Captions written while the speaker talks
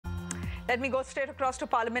Let me go straight across to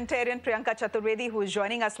parliamentarian Priyanka Chaturvedi, who is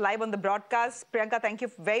joining us live on the broadcast. Priyanka, thank you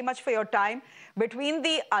very much for your time. Between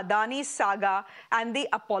the Adani saga and the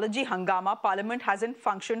apology hangama, Parliament hasn't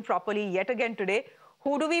functioned properly yet again today.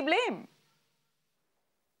 Who do we blame?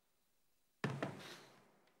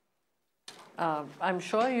 I'm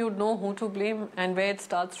sure you know who to blame and where it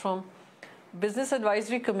starts from. Business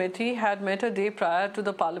Advisory Committee had met a day prior to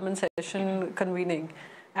the Parliament session convening,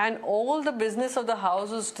 and all the business of the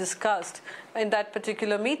House was discussed in that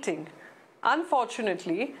particular meeting.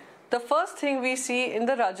 Unfortunately, the first thing we see in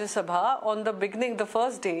the Rajya Sabha on the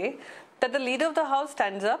first day, that the leader of the House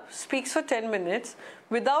stands up, speaks for 10 minutes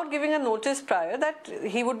without giving a notice prior that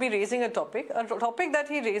he would be raising a topic. A topic that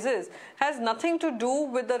he raises has nothing to do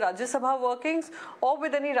with the Rajya Sabha workings or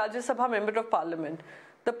with any Rajya Sabha member of Parliament.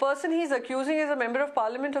 The person he's accusing is a member of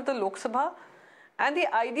Parliament of the Lok Sabha, and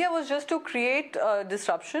the idea was just to create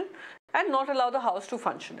disruption and not allow the House to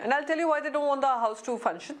function. And I'll tell you why they don't want the House to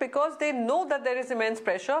function, because they know that there is immense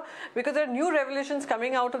pressure, because there are new revelations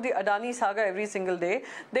coming out of the Adani saga every single day.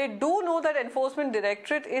 They do know that Enforcement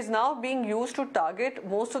Directorate is now being used to target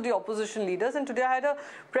most of the opposition leaders. And today I had a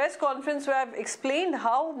press conference where I've explained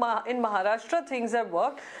how in Maharashtra things have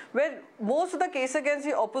worked, where most of the case against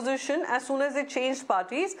the opposition, as soon as they changed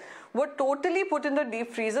parties, were totally put in the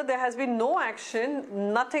deep freezer. There has been no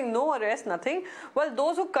action, nothing, no arrest, nothing. While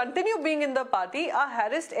those who continue being in the party are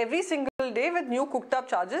harassed every single day with new cooked up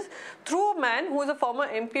charges through a man who is a former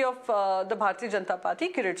MP of the Bharatiya Janata Party,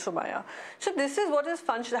 Kirit Somaiya. So this is what is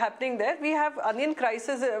happening there. We have onion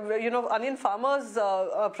crisis, onion farmers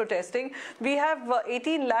protesting. We have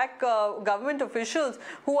 18 lakh government officials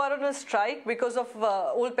who are on a strike because of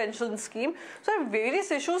old pension scheme. So there are various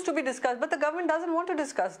issues to be discussed, but the government doesn't want to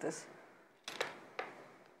discuss this.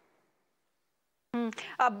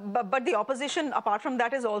 But the opposition, apart from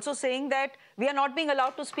that, is also saying that we are not being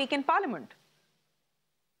allowed to speak in Parliament.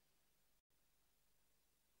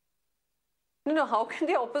 No, how can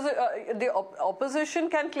the opposition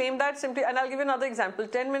can claim that simply? And I'll give you another example.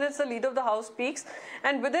 10 minutes the leader of the House speaks,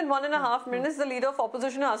 and within 1.5 minutes the leader of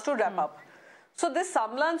opposition has to wrap up. So this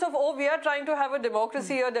semblance of, oh, we are trying to have a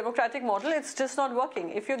democracy, a democratic model, it's just not working.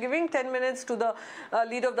 If you're giving 10 minutes to the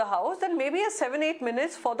leader of the House, then maybe a 7-8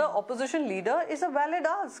 minutes for the opposition leader is a valid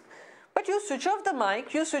ask. But you switch off the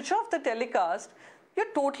mic, you switch off the telecast,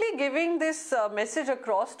 you're totally giving this message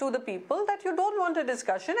across to the people that you don't want a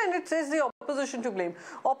discussion, and it is the opposition to blame.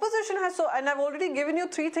 Opposition has and I've already given you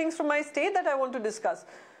 3 things from my state that I want to discuss.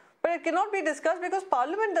 But it cannot be discussed because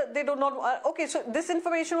Parliament, they do not. Okay, so this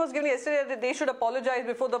information was given yesterday that they should apologize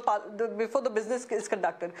before the business is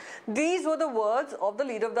conducted. These were the words of the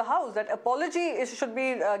leader of the House, that apology should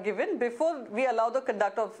be given before we allow the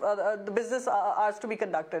conduct of the business hours to be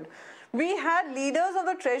conducted. We had leaders of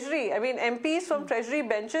the Treasury, I mean MPs from Treasury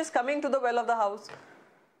benches coming to the well of the House.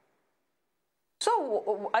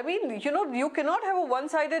 So, I mean, you cannot have a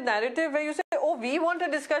one-sided narrative where you say, oh, we want a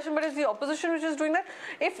discussion, but it's the opposition which is doing that.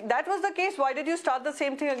 If that was the case, why did you start the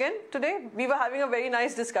same thing again today? We were having a very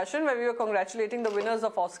nice discussion where we were congratulating the winners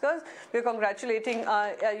of Oscars. We were congratulating,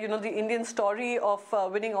 the Indian story of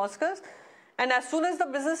winning Oscars. And as soon as the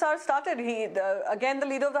business hour started, again, the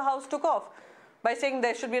leader of the House took off by saying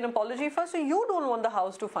there should be an apology first. So you don't want the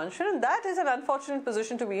House to function, and that is an unfortunate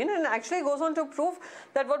position to be in, and actually goes on to prove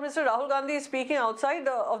that what Mr. Rahul Gandhi is speaking outside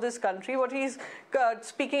of this country, what he's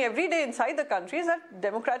speaking every day inside the country, is that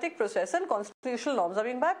democratic process and constitutional norms are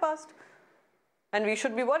being bypassed. And we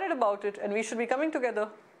should be worried about it, and we should be coming together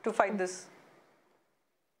to fight this.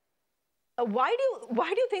 Why do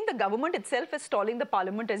you think the government itself is stalling the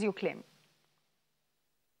Parliament, as you claim?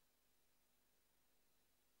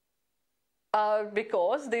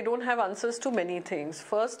 Because they don't have answers to many things.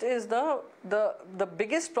 First is the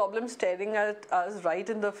biggest problem staring at us right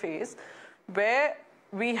in the face, where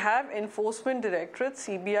we have Enforcement Directorate,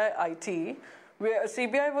 CBI, IT, where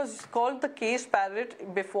CBI was called the case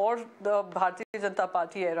parrot before the Bharatiya Janata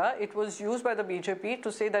Party era. It was used by the BJP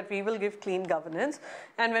to say that we will give clean governance,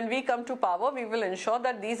 and when we come to power, we will ensure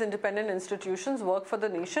that these independent institutions work for the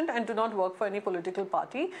nation and do not work for any political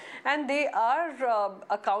party, and they are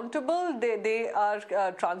accountable, they are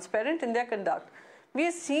transparent in their conduct. We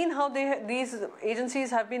have seen how these agencies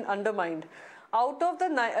have been undermined. Out of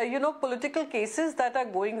the political cases that are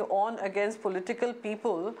going on against political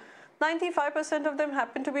people, 95% of them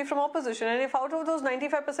happen to be from opposition, and if out of those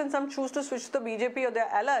 95% some choose to switch to the BJP or their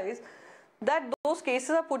allies, those cases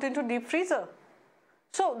are put into deep freezer.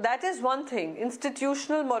 So that is one thing.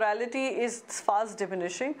 Institutional morality is fast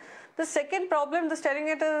diminishing. The second problem, the staring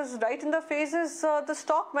at us right in the face, is the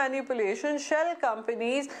stock manipulation, shell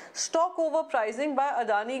companies, stock overpricing by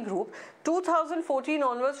Adani Group. 2014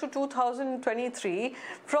 onwards to 2023,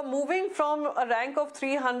 from moving from a rank of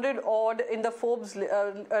 300 odd in the Forbes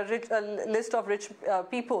list of rich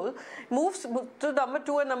people, moves to number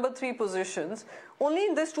 2 and number 3 positions only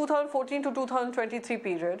in this 2014 to 2023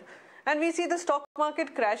 period. And we see the stock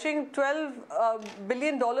market crashing, $12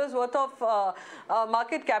 billion worth of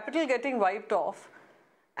market capital getting wiped off.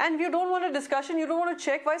 And you don't want a discussion, you don't want to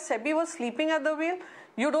check why SEBI was sleeping at the wheel.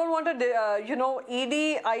 You don't want a,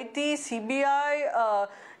 ED, IT, CBI,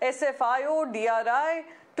 SFIO, DRI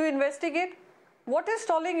to investigate. What is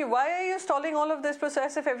stalling you? Why are you stalling all of this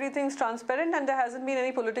process if everything's transparent and there hasn't been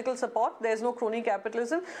any political support? There's no crony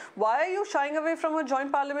capitalism. Why are you shying away from a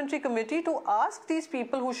joint parliamentary committee to ask these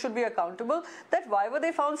people who should be accountable that why were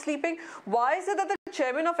they found sleeping? Why is it that the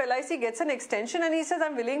chairman of LIC gets an extension and he says,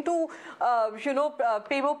 I'm willing to,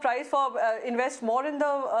 pay more price for, invest more in the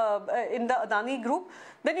Adani group?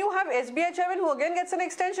 Then you have SBI chairman who again gets an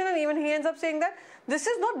extension, and even he ends up saying that this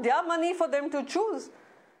is not their money for them to choose.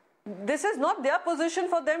 This is not their position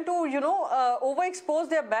for them to, overexpose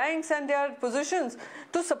their banks and their positions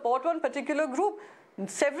to support one particular group.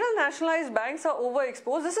 Several nationalized banks are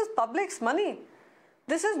overexposed. This is public's money.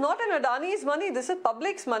 This is not an Adani's money. This is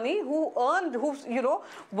public's money who earned, who,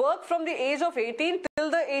 worked from the age of 18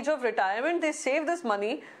 till the age of retirement. They save this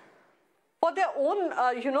money for their own,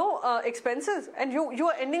 expenses. And you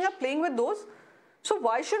are ending up playing with those. So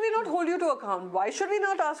why should we not hold you to account? Why should we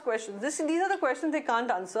not ask questions? These are the questions they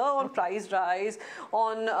can't answer on price rise,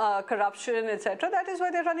 on corruption, etc. That is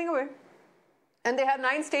why they're running away. And they have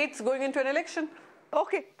 9 states going into an election.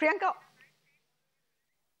 Okay, Priyanka.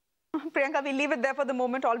 Priyanka, we'll leave it there for the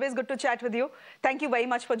moment. Always good to chat with you. Thank you very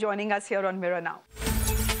much for joining us here on Mirror Now.